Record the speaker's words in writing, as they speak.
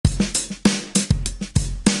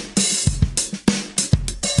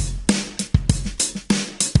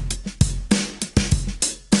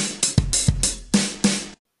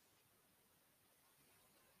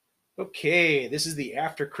Okay, this is the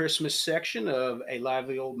after Christmas section of A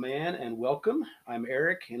Lively Old Man, and welcome. I'm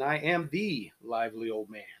Eric, and I am the Lively Old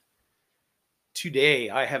Man.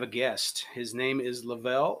 Today, I have a guest. His name is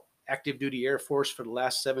Lavelle, active duty Air Force for the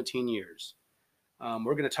last 17 years.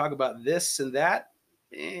 We're going to talk about this and that,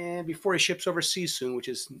 and before he ships overseas soon, which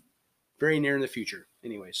is very near in the future.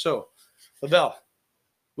 Anyway, so Lavelle,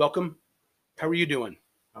 welcome. How are you doing?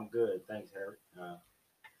 I'm good, thanks, Harry.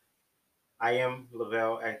 I am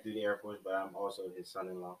Lavelle, active duty Air Force, but I'm also his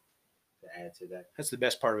son-in-law. To add to that, That's the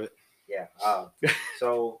best part of it. yeah.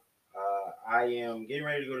 I am getting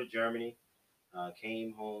ready to go to Germany.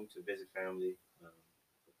 Came home to visit family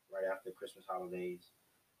right after Christmas holidays,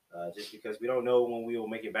 just because we don't know when we will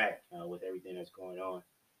make it back with everything that's going on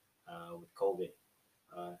with COVID.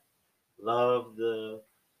 Uh, love the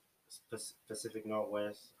Pacific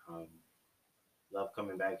Northwest. Love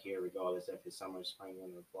coming back here, regardless if it's summer, spring,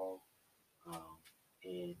 winter, or fall.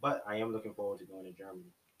 Um, but I am looking forward to going to Germany.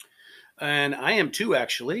 And I am too,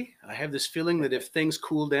 actually. I have this feeling that if things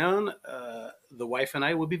cool down, the wife and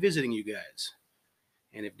I will be visiting you guys.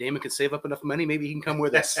 And if Damon can save up enough money, maybe he can come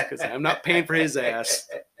with us because I'm not paying for his ass.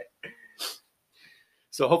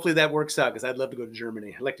 So hopefully that works out because I'd love to go to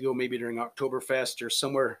Germany. I'd like to go maybe during Oktoberfest or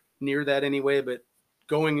somewhere near that anyway, but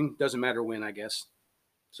going doesn't matter when, I guess.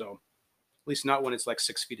 So at least not when it's like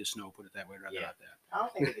 6 feet of snow, put it that way, rather Yeah. not that. I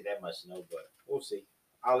don't think it get that much snow, but we'll see.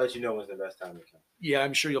 I'll let you know when's the best time to come. Yeah,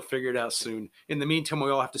 I'm sure you'll figure it out soon. In the meantime,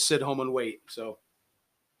 we all have to sit home and wait. So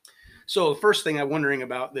the first thing I'm wondering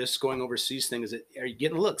about this going overseas thing is, are you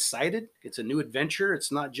getting a little excited? It's a new adventure.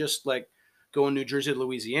 It's not just like going New Jersey to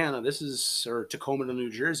Louisiana. This is or Tacoma to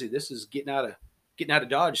New Jersey. This is getting out of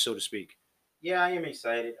Dodge, so to speak. Yeah, I am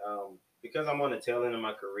excited because I'm on the tail end of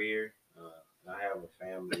my career. And I have a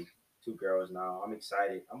family, two girls now. I'm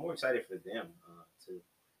excited. I'm more excited for them to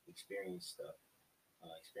experience stuff,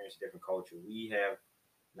 experience a different culture. We have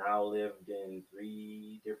now lived in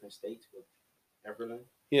three different states with Everlyn.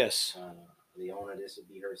 Yes. Leona, this will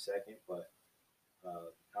be her second, but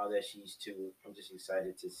now that she's two, I'm just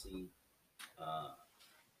excited to uh,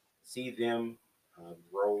 see them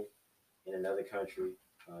grow in another country,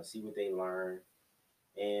 see what they learn,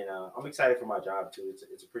 and I'm excited for my job too.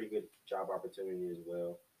 It's a pretty good job opportunity as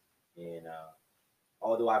well. And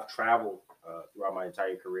although I've traveled throughout my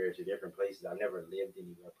entire career to different places, I've never lived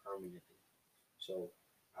anywhere permanently. So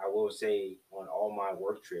I will say on all my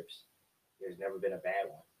work trips, there's never been a bad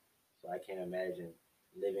one. So I can't imagine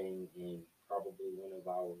living in probably one of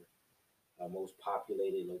our most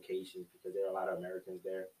populated locations because there are a lot of Americans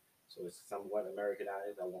there. So it's somewhat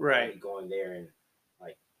Americanized. I won't Right. be going there and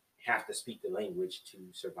like have to speak the language to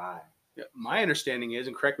survive. Yeah, my understanding is,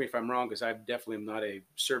 and correct me if I'm wrong, because I definitely am not a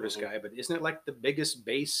service Mhm. guy, but isn't it like the biggest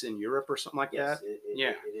base in Europe or something like Yes, that?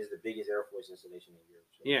 Yeah. it is the biggest Air Force installation in Europe.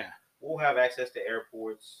 So Yeah. we'll have access to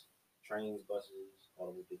airports, trains, buses,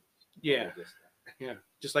 automobiles, all Yeah. that good stuff. Yeah.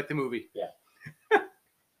 Just like the movie. Yeah.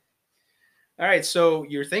 All right, so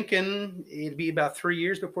you're thinking it'd be about 3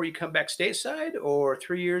 years before you come back stateside, or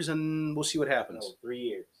 3 years and we'll see what No, happens. 3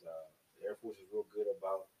 years. The Air Force is real good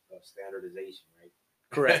about standardization, right?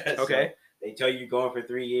 Correct. So Okay. they tell you you're going for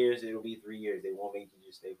 3 years, it'll be 3 years. They won't make you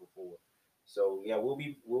just stay for four. So yeah, we'll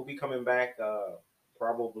be coming back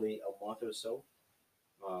probably a month or so,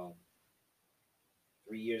 um,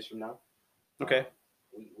 3 years from now. Okay.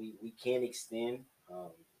 Um, we can extend.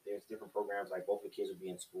 There's different programs like both the kids will be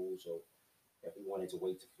in school, so if we wanted to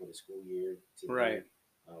wait for the school year to Right.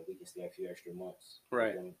 end, we can stay a few extra months. Let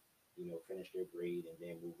Right. them, finish their grade and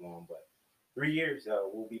then move on. But 3 years,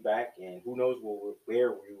 we'll be back, and who knows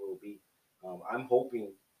where we will be. I'm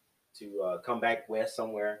hoping to come back west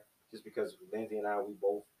somewhere, just because Lindsay and I, we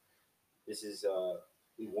both, this is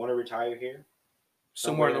we want to retire here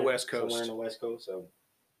Somewhere on the West somewhere in Coast. the West Coast.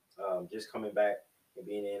 So just coming back and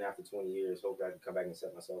being in after 20 years, hopefully I can come back and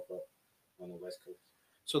set myself up on the West Coast.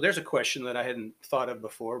 So there's a question that I hadn't thought of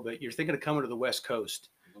before, but you're thinking of coming to the West Coast.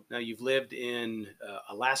 Mhm. Now you've lived in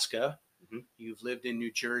Alaska, Mhm. you've lived in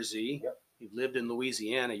New Jersey, Yep. you've lived in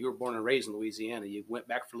Louisiana. You were born and raised in Louisiana. You went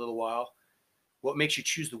back for a little while. What makes you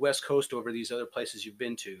choose the West Coast over these other places you've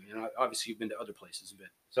been to? Obviously you've been to other places, but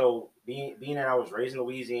So being that I was raised in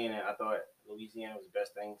Louisiana, I thought Louisiana was the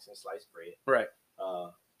best thing since sliced bread. right.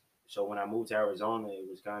 Uh, so when I moved to Arizona, it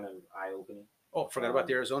was kind of eye opening. Oh, forgot about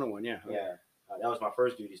the Arizona one. Yeah. Okay. Yeah, that was my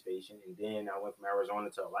first duty station, and then I went from Arizona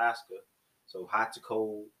to Alaska. So hot to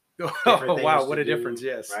cold, different Oh, things wow, to what a do, difference!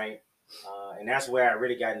 Yes. right? And that's where I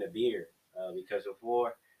really got into beer because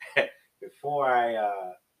before before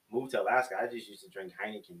I moved to Alaska, I just used to drink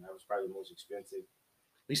Heineken. That was probably the most expensive.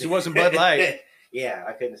 At least it wasn't Bud Light. Yeah,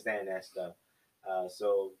 I couldn't stand that stuff.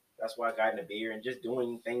 So that's why I got into beer and just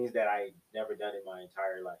doing things that I never done in my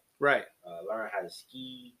entire life. Right. Learn how to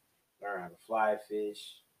ski, learn how to fly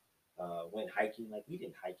fish. Went hiking. Like we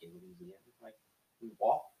didn't hike in Louisiana. Like we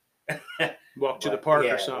walked. Walk to the But park or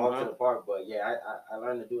yeah, something, walk huh? to the park. But yeah, I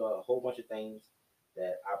learned to do a whole bunch of things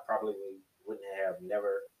that I probably wouldn't have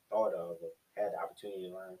never thought of or had the opportunity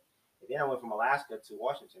to learn. And then I went from Alaska to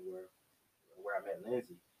Washington, where I met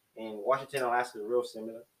Lindsay. And Washington, and Alaska are real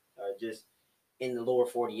similar. Just in the lower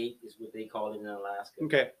 48 is what they call it in Alaska.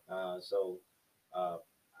 Okay. So uh,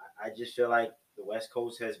 I just feel like the West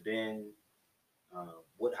Coast has been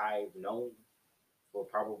what I've known for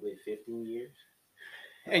probably 15 years.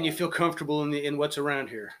 And you feel comfortable in what's around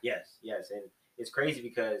here. Yes, yes. And it's crazy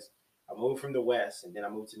because I moved from the West and then I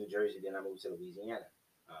moved to New Jersey, then I moved to Louisiana.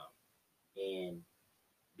 And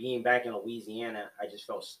being back in Louisiana, I just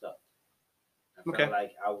felt stuck. I felt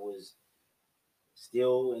like I was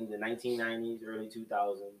still in the 1990s, early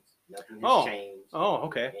 2000s. Nothing has changed. Oh,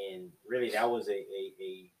 okay. And really, that was a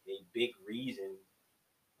big reason,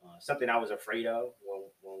 something I was afraid of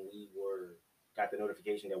when we got the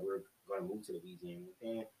notification that we were going to move to Louisiana.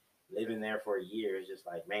 And living there for a year is just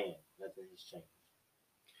like, man, nothing has changed.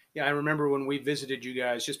 Yeah, I remember when we visited you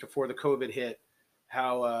guys just before the COVID hit,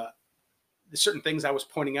 how the certain things I was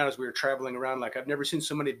pointing out as we were traveling around. Like I've never seen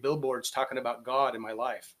so many billboards talking about God in my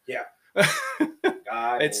life. Yeah.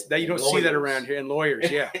 God, it's that you don't see that around here. And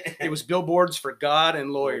lawyers, yeah, it was billboards for God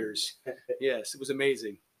and lawyers. Yes, it was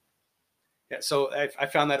amazing. Yeah, so I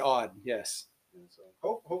found that odd. Yes. And so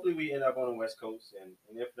hopefully we end up on the West Coast, and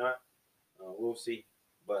if not, we'll see.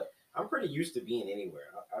 But I'm pretty used to being anywhere.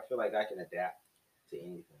 I feel like I can adapt to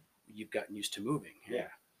anything. You've gotten used to moving. Yeah.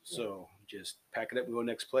 So just pack it up and go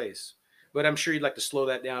next place. But I'm sure you'd like to slow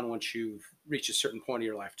that down once you've reached a certain point of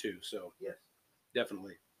your life too. So yes,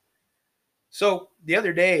 definitely. So the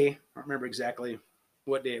other day, I don't remember exactly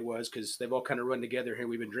what day it was because they've all kind of run together here.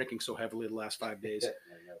 We've been drinking so heavily the last 5 days.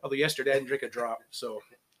 Although yesterday I didn't drink a drop, so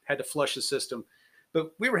had to flush the system.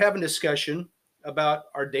 But we were having a discussion about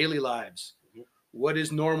our daily lives. Mm-hmm. What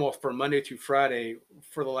is normal for Monday through Friday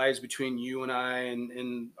for the lives between you and I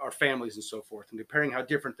and our families and so forth, and comparing how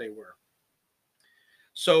different they were.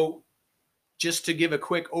 So just to give a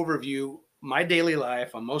quick overview, my daily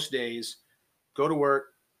life on most days, go to work,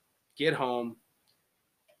 get home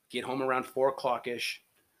around 4 o'clock-ish.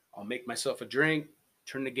 I'll make myself a drink,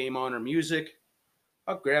 turn the game on or music.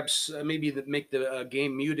 I'll grab make the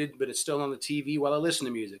game muted, but it's still on the TV while I listen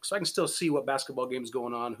to music. So I can still see what basketball game's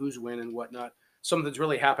going on, who's winning, whatnot. Something that's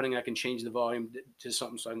really happening, I can change the volume to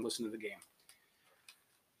something so I can listen to the game.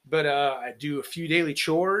 But I do a few daily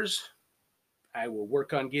chores. I will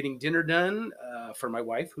work on getting dinner done for my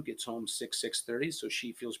wife, who gets home 6:30, so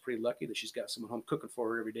she feels pretty lucky that she's got someone home cooking for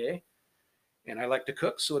her every day. And I like to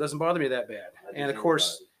cook, so it doesn't bother me that bad. And of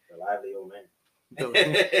course, the lively old man.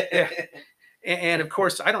 Yeah. And of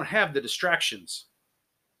course, I don't have the distractions.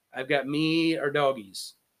 I've got me or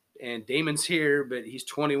doggies, and Damon's here, but he's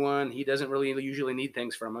 21. He doesn't really usually need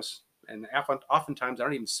things from us, and oftentimes I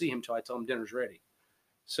don't even see him until I tell him dinner's ready.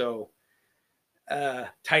 So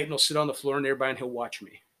Titan will sit on the floor nearby and he'll watch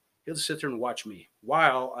me. He'll just sit there and watch me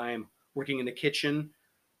while I'm working in the kitchen,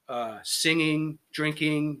 singing,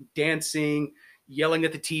 drinking, dancing, yelling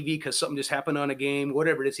at the TV because something just happened on a game,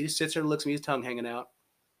 whatever it is. He just sits there and looks at me, his tongue hanging out.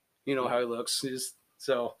 You know how he looks.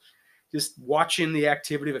 Just watching the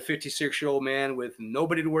activity of a 56-year-old man with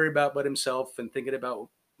nobody to worry about but himself and thinking about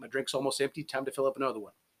my drink's almost empty, time to fill up another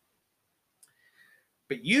one.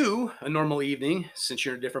 But you, a normal evening, since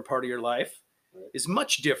you're in a different part of your life, is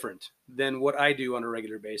much different than what I do on a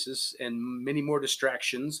regular basis and many more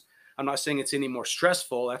distractions. I'm not saying it's any more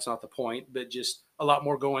stressful. That's not the point, but just a lot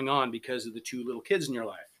more going on because of the two little kids in your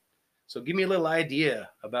life. So give me a little idea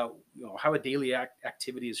about how a daily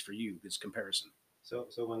activity is for you, this comparison. So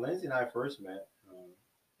when Lindsay and I first met,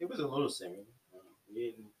 it was a little similar.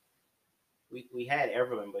 We had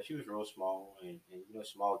Evelyn, but she was real small, and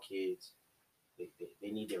small kids, they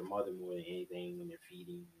need their mother more than anything when they're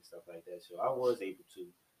feeding and stuff like that. So I was able to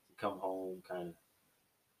come home, kind of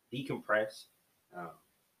decompress,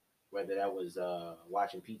 whether that was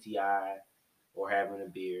watching PTI or having a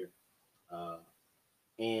beer.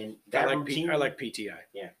 And that routine, I like PTI.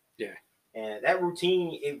 Yeah. And that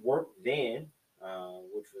routine, it worked then,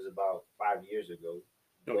 which was about 5 years ago.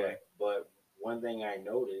 Okay. But one thing I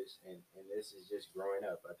noticed, and this is just growing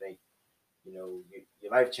up, I think, your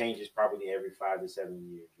life changes probably every 5 to 7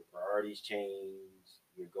 years. Your priorities change,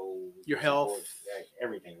 your goals, your health,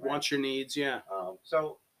 everything. Right? Wants, your needs, yeah.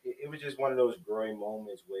 So it was just one of those growing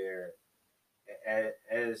moments where,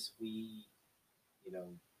 as we,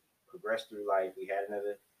 progressed through life, we had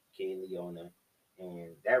another kid, Leona,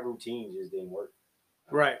 and that routine just didn't work.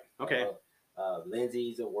 Right. Okay.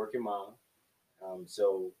 Lindsay's a working mom,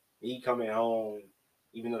 so me coming home,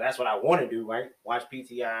 even though that's what I want to do, right? Watch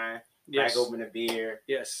PTI, crack Yes. open a beer.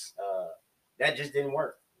 Yes. That just didn't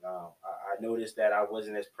work. I noticed that I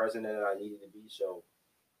wasn't as present as I needed to be, so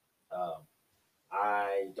um,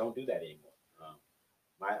 I don't do that anymore.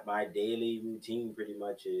 My daily routine pretty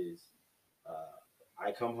much is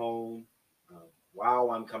I come home. Um,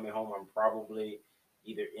 while I'm coming home, I'm probably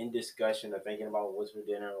either in discussion or thinking about what's for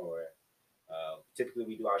dinner, or typically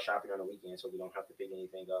we do our shopping on the weekend, so we don't have to pick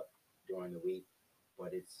anything up during the week.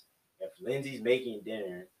 But it's if Lindsay's making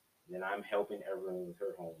dinner, then I'm helping Evelyn with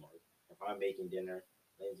her homework. If I'm making dinner,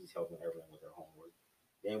 Lindsay's helping Evelyn with her homework.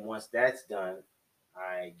 Then once that's done,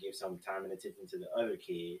 I give some time and attention to the other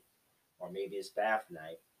kid, or maybe a staff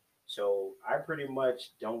night. So I pretty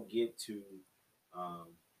much don't get to um,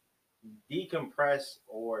 decompress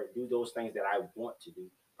or do those things that I want to do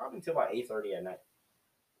probably until about 8:30 at night.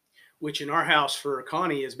 Which in our house for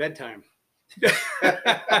Connie is bedtime.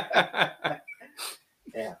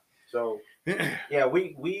 Yeah. So yeah,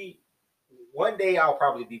 we one day I'll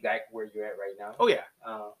probably be back where you're at right now. Oh yeah.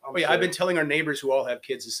 I'm Oh yeah. sure. I've been telling our neighbors who all have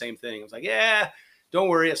kids the same thing. I was like, yeah, don't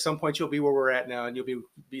worry. At some point you'll be where we're at now, and you'll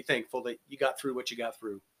be thankful that you got through what you got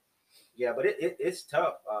through. Yeah, but it's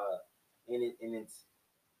tough, and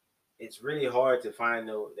it's really hard to find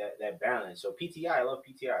that balance. So PTI, I love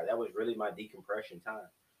PTI. That was really my decompression time.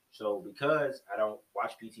 So because I don't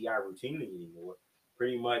watch PTI routinely anymore,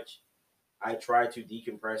 pretty much I try to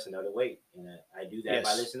decompress another way, and I do that by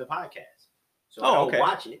Yes. listening to podcasts. So I Oh, don't okay.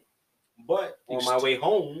 watch it, but You on my just- way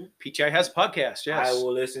home, PTI has a podcast. I Yes.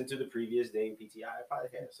 will listen to the previous day PTI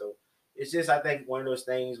podcast. So it's just I think one of those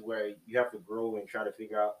things where you have to grow and try to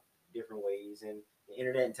figure out different ways, and the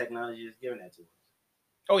internet and technology is giving that to us.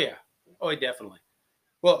 Oh yeah. Oh, definitely.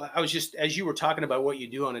 Well, I was just as you were talking about what you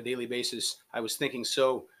do on a daily basis, I was thinking.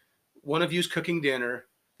 So, one of you's cooking dinner,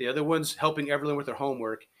 the other one's helping Evelyn with her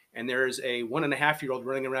homework, and there's a 1.5-year-old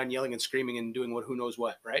running around yelling and screaming and doing who knows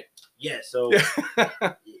what, right? Yeah, so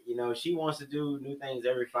she wants to do new things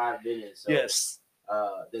every 5 minutes. So, Yes.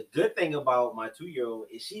 the good thing about my 2-year-old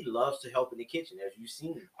is she loves to help in the kitchen, as you've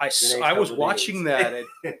seen. I was watching that.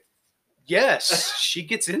 Yes, she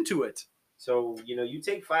gets into it. So you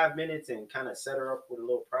take 5 minutes and kind of set her up with a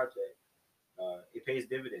little project. It pays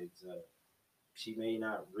dividends. She may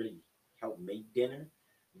not really help make dinner,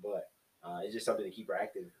 but it's just something to keep her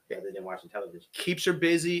active rather than watching television. Keeps her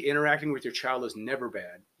busy. Interacting with your child is never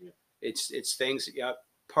bad. Yeah. It's things. Yeah,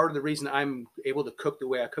 part of the reason I'm able to cook the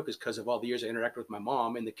way I cook is because of all the years I interacted with my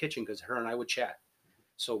mom in the kitchen, because her and I would chat.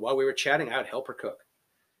 So while we were chatting, I would help her cook,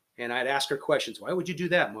 and I'd ask her questions. Why would you do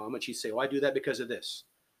that, Mom? And she'd say, "Well, I do that because of this."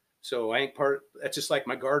 So I ain't part. That's just like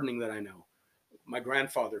my gardening that I know. My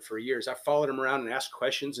grandfather for years, I followed him around and asked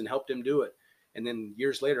questions and helped him do it. And then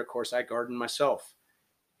years later, of course, I gardened myself.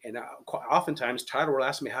 And oftentimes Tyler will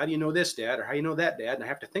ask me, "How do you know this, Dad?" or "How do you know that, Dad?" And I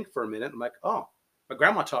have to think for a minute. I'm like, "Oh, my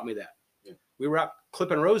grandma taught me that." Yeah. We were out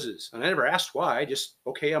clipping roses, and I never asked why. I just,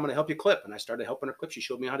 okay, I'm going to help you clip. And I started helping her clip. She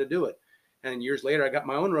showed me how to do it. And years later, I got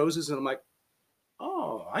my own roses, and I'm like,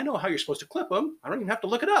 "Oh, I know how you're supposed to clip them. I don't even have to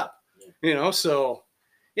look it up." Yeah. So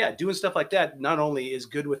yeah, doing stuff like that not only is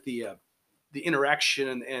good with the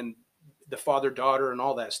interaction and the father daughter and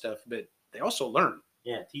all that stuff, but they also learn.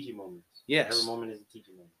 Yeah, teaching moments. Yes. Every moment is a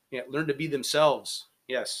teaching moment. Yeah, learn to be themselves.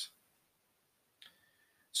 Yes.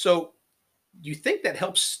 So, you think that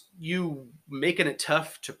helps you making it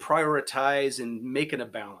tough to prioritize and making a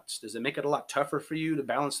balance? Does it make it a lot tougher for you to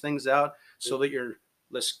balance things out so that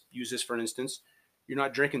let's use this for an instance, you're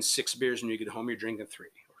not drinking 6 beers when you get home, you're drinking 3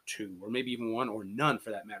 or 2 or maybe even 1 or none for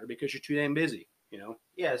that matter because you're too damn busy,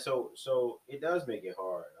 Yeah, so it does make it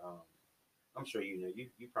hard. I'm sure you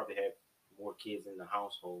probably had more kids in the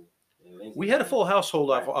household. We had a full household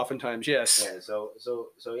Right. oftentimes, yes. Yeah, so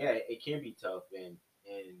yeah, it can be tough, and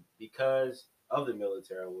because of the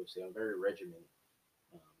military, I would say I'm very regimented.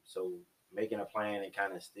 So making a plan and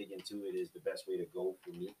kind of sticking to it is the best way to go for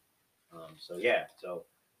me. So yeah, so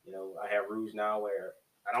I have rules now where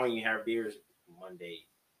I don't even have beers Monday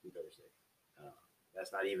through Thursday.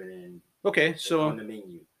 That's not even Okay, it's so on the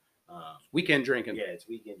menu. weekend drinking. Yeah, it's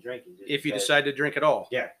weekend drinking. Just If you because- decide to drink at all.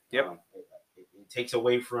 yeah, Yep. It takes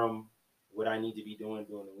away from what I need to be doing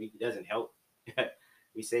during the week. It doesn't help.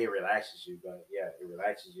 We say it relaxes you, but yeah, it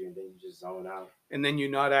relaxes you, and then you just zone out. And then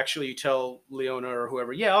you tell Leona or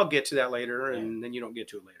whoever, yeah, I'll get to that later, and then you don't get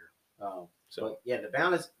to it later. So But yeah, the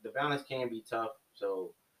balance can be tough.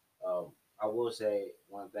 So I will say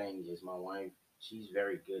one thing is my wife. She's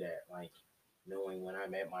very good at knowing when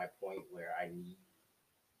I'm at my point where I need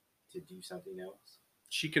to do something else.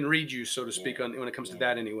 She can read you, so to speak, Yeah, on when it comes to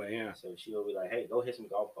yeah. that anyway. Yeah. So she'll be like, "Hey, go hit some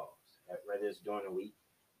golf balls." Whether it's during the week,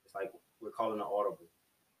 it's like we're calling an audible.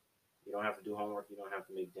 You don't have to do homework. You don't have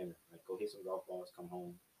to make dinner. Like, go hit some golf balls, come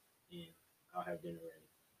home, and I'll have dinner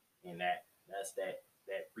ready. And that's that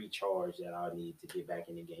recharge that I'll need to get back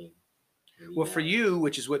in the game. Well, for you,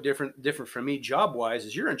 which is what different from me job wise,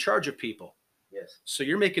 is you're in charge of people, Yes. so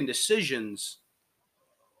you're making decisions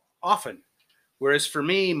often. Whereas for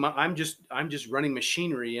me, I'm just running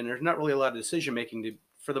machinery, and there's not really a lot of decision making to,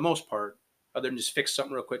 for the most part, other than just fix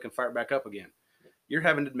something real quick and fire it back up again. You're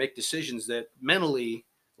having to make decisions that mentally,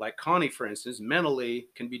 like Connie, for instance, mentally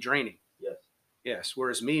can be draining. Yes. Yes.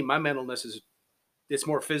 Whereas me, my mentalness is it's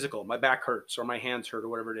more physical. My back hurts or my hands hurt or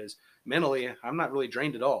whatever it is. Mentally, I'm not really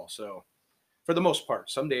drained at all. So for the most part,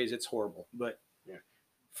 some days it's horrible, but Yeah.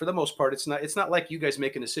 for the most part, it's not like you guys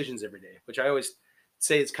making decisions every day, which I always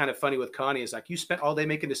say it's kind of funny with Connie. Is like, you spent all day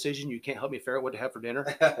making a decision. You can't help me figure out what to have for dinner.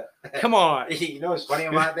 Come on. You know what's funny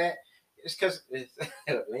about that? It's because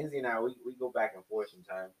Lindsay and I we go back and forth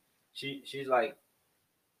sometimes. She's like,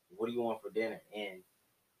 "What do you want for dinner?" And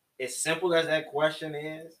as simple as that question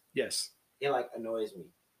is, Yes. it like annoys me,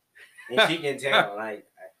 and she can tell. Like,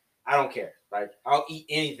 I don't care. Like, I'll eat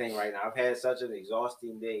anything right now. I've had such an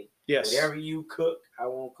exhausting day. Yes. Whatever you cook, I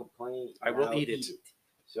won't complain. I will I'll eat it.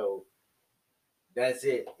 So that's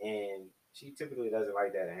it. And she typically doesn't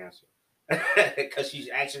like that answer because she's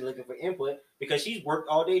actually looking for input because she's worked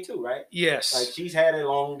all day too, right? Yes. Like, she's had a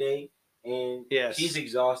long day and Yes. she's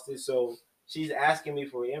exhausted. So she's asking me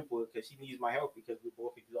for input because she needs my help because we're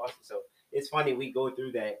both exhausted. So it's funny, we go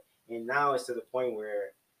through that. And now it's to the point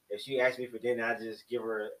where if she asks me for dinner, I just give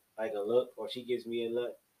her like a look, or she gives me a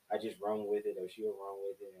look. I just run with it, or she'll run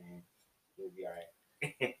with it, and we'll be all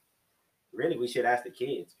right. Really, we should ask the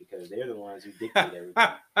kids because they're the ones who dictate everything.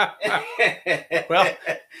 Well,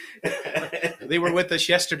 they were with us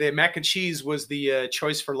yesterday. Mac and cheese was the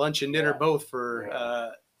choice for lunch and dinner, both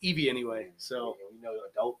for Evie anyway. So we know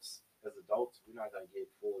adults, as adults, we're not gonna get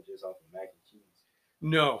full just off of mac and cheese.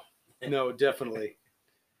 No, definitely.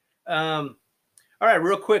 All right,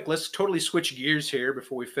 real quick, let's totally switch gears here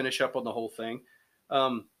before we finish up on the whole thing.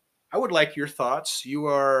 I would like your thoughts. You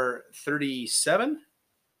are 37.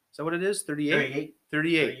 Is that what it is? 38?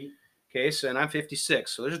 38. Okay, so and I'm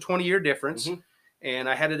 56. So there's a 20-year difference. Mm-hmm. And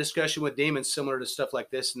I had a discussion with Damon similar to stuff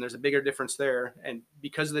like this, and there's a bigger difference there. And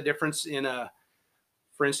because of the difference in,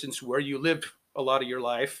 for instance, where you lived a lot of your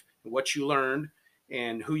life, what you learned,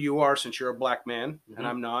 and who you are since you're a black man, and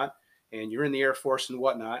I'm not, and you're in the Air Force and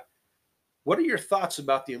whatnot, what are your thoughts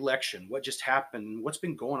about the election? What just happened? What's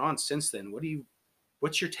been going on since then?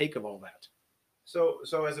 What's your take of all that? So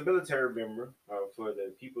as a military member, for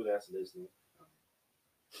the people that's listening,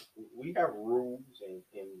 we have rules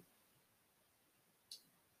and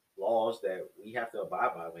laws that we have to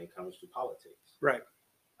abide by when it comes to politics. Right.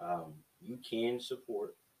 You can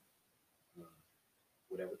support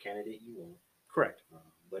whatever candidate you want. Correct.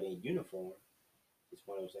 But in uniform, it's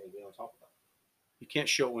one of those things we don't talk about. You can't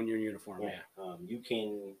show it when you're in uniform. Yeah. You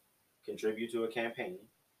can contribute to a campaign,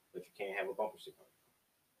 but you can't have a bumper sticker.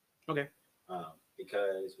 Okay.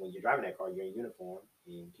 Because when you're driving that car, you're in uniform,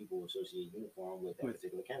 and people associate uniform with that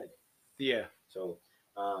particular candidate. Yeah. So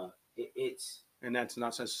it's and that's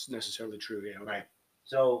not necessarily true. Yeah. Right.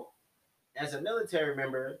 So as a military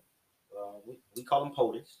member, we call him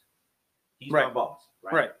POTUS. He's my boss.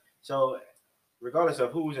 Right. So regardless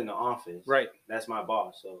of who's in the office, that's my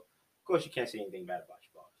boss. So of course you can't say anything bad about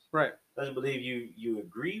your boss. Right. Doesn't believe you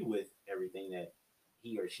agree with everything that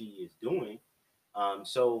he or she is doing.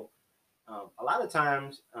 So a lot of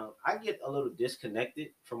times I get a little disconnected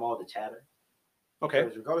from all the chatter. Okay.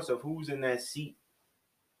 Because regardless of who's in that seat,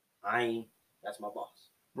 that's my boss.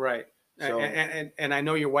 Right. So, and I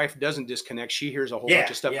know your wife doesn't disconnect. She hears a whole bunch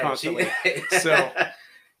of stuff constantly. So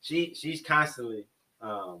she's constantly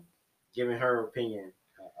giving her opinion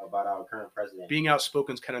about our current president. Being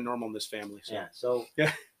outspoken is kind of normal in this family. So. Yeah. So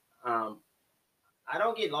I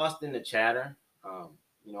don't get lost in the chatter.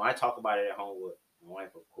 I talk about it at home with my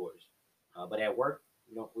wife, of course, but at work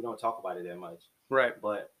we don't talk about it that much. Right.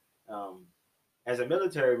 But as a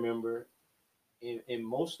military member, in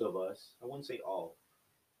most of us, I wouldn't say all,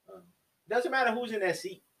 doesn't matter who's in that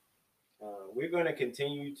seat. We're going to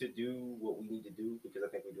continue to do what we need to do because I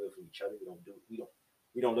think we do it for each other.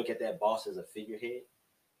 We don't look at that boss as a figurehead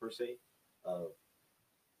per se,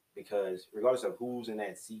 because regardless of who's in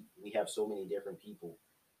that seat, we have so many different people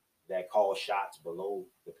that call shots below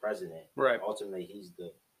the president. Right. Ultimately, he's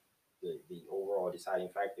the overall deciding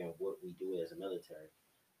factor in what we do as a military.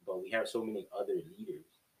 But we have so many other leaders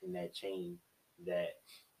in that chain that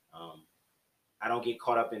I don't get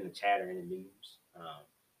caught up in the chatter in the news.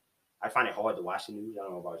 I find it hard to watch the news. I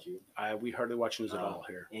don't know about you. We hardly watch news at all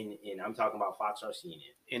here. And I'm talking about Fox or CNN.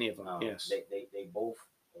 Any of them, yes. They both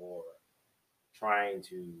are trying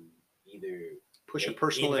to either push a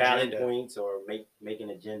personal invalid agenda points or make an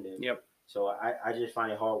agenda. Yep. So I just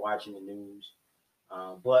find it hard watching the news.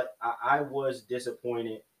 But I was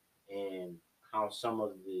disappointed in how some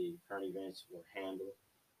of the current events were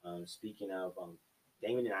handled. Speaking of,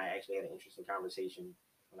 Damon and I actually had an interesting conversation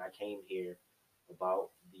when I came here about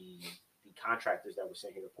the contractors that were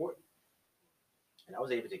sent here to Portland. And I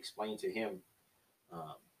was able to explain to him.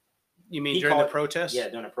 You mean during the protest? Yeah,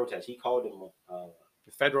 during the protest. He called them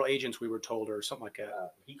federal agents, we were told, or something like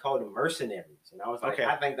that. He called them mercenaries. And I was like, okay.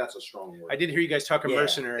 I think that's a strong word. I did hear you guys talking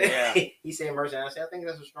mercenary. Yeah. He said mercenary. I said, I think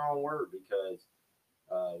that's a strong word because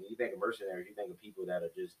when you think of mercenaries, you think of people that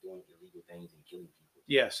are just doing illegal things and killing people.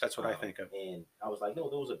 Yes, that's what I think of. And I was like, no,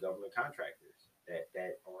 those are government contractors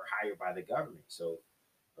that are hired by the government. So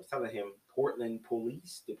I was telling him, Portland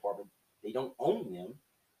Police Department, they don't own them.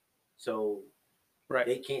 So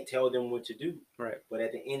they can't tell them what to do. Right. But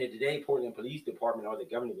at the end of the day, Portland Police Department or the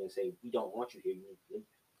government can say, we don't want you here. You need to leave.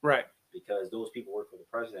 Right. Because those people work for the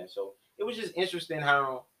president. So it was just interesting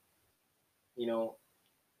how,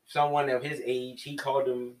 someone of his age, he called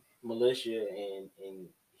them militia and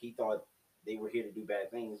he thought they were here to do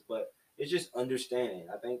bad things. But it's just understanding.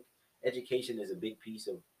 I think education is a big piece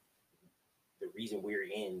of the reason we're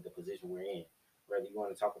in the position we're in. Whether you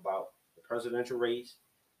want to talk about the presidential race,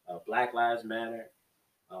 Black Lives Matter,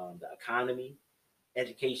 the economy,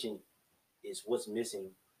 education is what's missing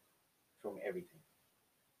from everything.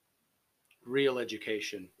 Real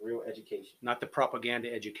education. Real education. Not the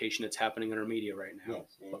propaganda education that's happening in our media right now.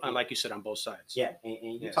 Yes. And like you said, on both sides. Yeah,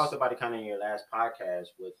 and you talked about it kind of in your last podcast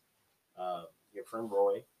with your friend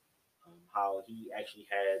Roy, how he actually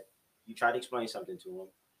you tried to explain something to him,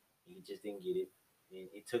 and he just didn't get it. And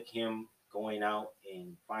it took him going out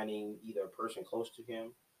and finding either a person close to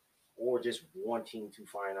him or just wanting to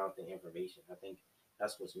find out the information. I think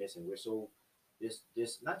that's what's missing. We're so this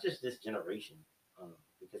not just this generation,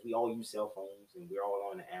 because we all use cell phones and we're all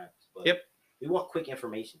on the apps, but we want quick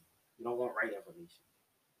information. We don't want right information.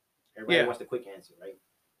 Everybody wants the quick answer, right?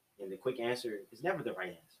 And the quick answer is never the right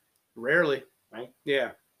answer. Rarely, right?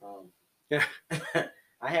 Yeah.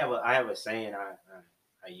 I have a saying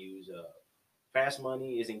I use. Fast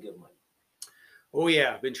money isn't good money. Oh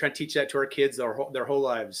yeah, I've been trying to teach that to our kids their whole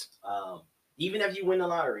lives. Even if you win the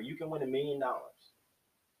lottery, you can win $1 million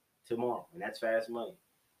tomorrow, and that's fast money.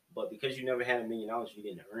 But because you never had $1 million, you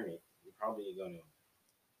didn't earn it. You're probably gonna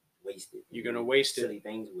waste it. You're gonna waste silly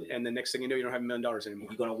things with it, and the next thing you know, you don't have $1 million anymore. And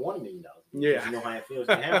you're gonna want $1 million. Yeah, you know how it feels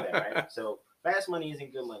to have that, right? So fast money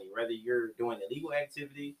isn't good money. Whether you're doing illegal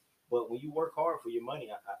activity, but when you work hard for your money,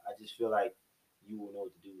 I just feel like you will know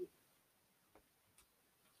what to do with it.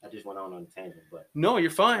 I just went on a tangent, but no, you're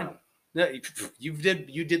fine. You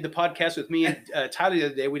did the podcast with me and Tyler the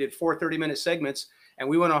other day. We did 4 30-minute segments, and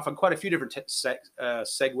we went off on quite a few different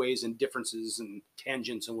segues and differences and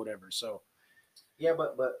tangents and whatever. So, yeah,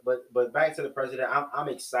 but back to the president. I'm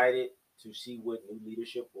excited to see what new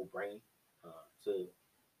leadership will bring to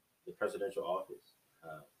the presidential office,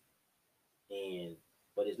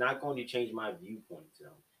 but it's not going to change my viewpoint.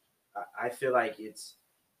 I feel like it's.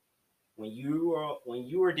 When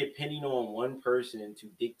you are depending on one person to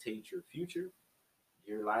dictate your future,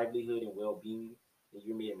 your livelihood and well-being, then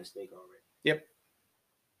you made a mistake already. Yep.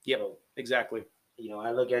 So, exactly.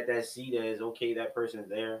 I look at that seat as, okay, that person's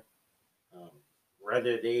there.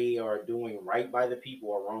 Whether they are doing right by the people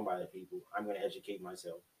or wrong by the people, I'm going to educate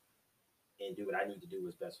myself and do what I need to do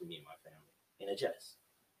what's best for me and my family and adjust.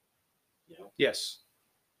 Yes.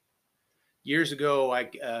 Years ago, I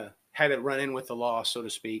had a run-in with the law, so to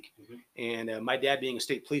speak. Mm-hmm. And my dad being a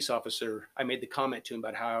state police officer, I made the comment to him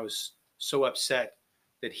about how I was so upset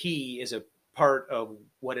that he is a part of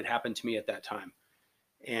what had happened to me at that time.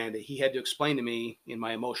 And he had to explain to me in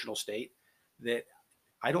my emotional state that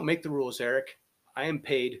I don't make the rules, Eric. I am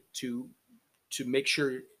paid to make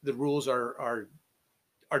sure the rules are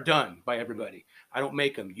done by everybody. I don't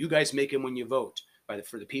make them. You guys make them when you vote.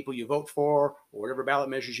 For the people you vote for, or whatever ballot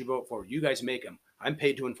measures you vote for, you guys make them. I'm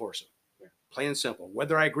paid to enforce them. Yeah. Plain and simple,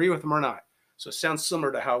 whether I agree with them or not. So it sounds similar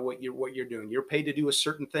to how what you're doing. You're paid to do a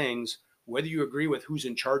certain things, whether you agree with who's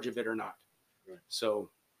in charge of it or not. Yeah.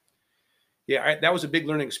 So, yeah, that was a big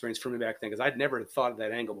learning experience for me back then because I'd never thought of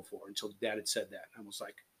that angle before until Dad had said that. I was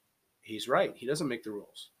like, he's right. He doesn't make the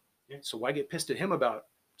rules. Yeah. So why get pissed at him about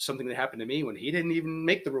something that happened to me when he didn't even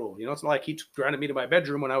make the rule? It's not like he grounded me to my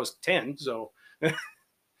bedroom when I was 10. So.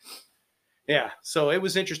 Yeah, so it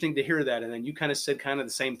was interesting to hear that, and then you kind of said kind of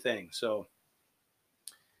the same thing. So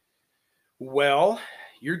Well,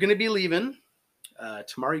 you're going to be leaving.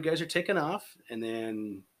 Tomorrow you guys are taking off, and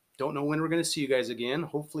then don't know when we're going to see you guys again.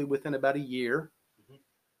 Hopefully within about a year. Mhm.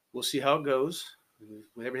 We'll see how it goes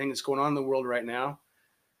with everything that's going on in the world right now.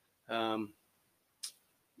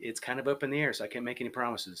 It's kind of up in the air, so I can't make any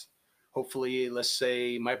promises. Hopefully, let's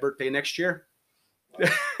say my birthday next year.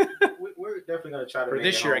 We're definitely going to try to or make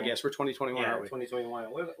this it year, home. I guess. We're 2021, Yeah, aren't we?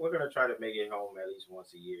 2021. We're going to try to make it home at least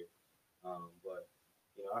once a year. But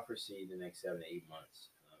I foresee the next 7 to 8 months.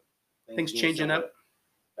 Things getting changing somewhat up.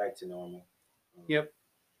 back to normal. Yep.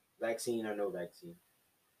 Vaccine or no vaccine.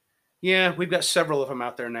 Yeah, we've got several of them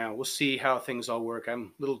out there now. We'll see how things all work.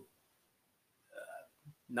 I'm a little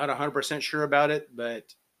not 100% sure about it,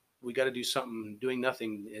 but we got to do something. Doing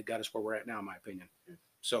nothing, it got us where we're at now, in my opinion.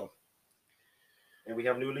 So, and we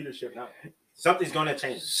have new leadership now. Something's going to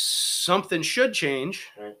change. Something should change.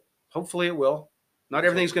 Right. Hopefully, it will. Not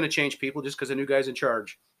everything's going to change, people, just because a new guy's in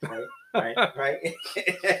charge. Right.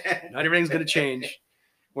 Not everything's going to change.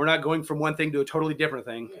 We're not going from one thing to a totally different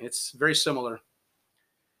thing. It's very similar.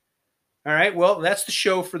 All right. Well, that's the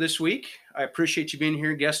show for this week. I appreciate you being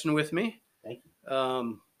here and guesting with me. Thank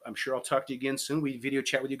you. I'm sure I'll talk to you again soon. We video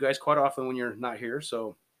chat with you guys quite often when you're not here.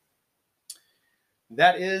 So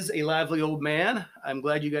that is A Lively Old Man. I'm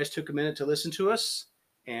glad you guys took a minute to listen to us.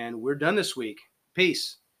 And we're done this week.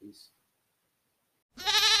 Peace. Peace.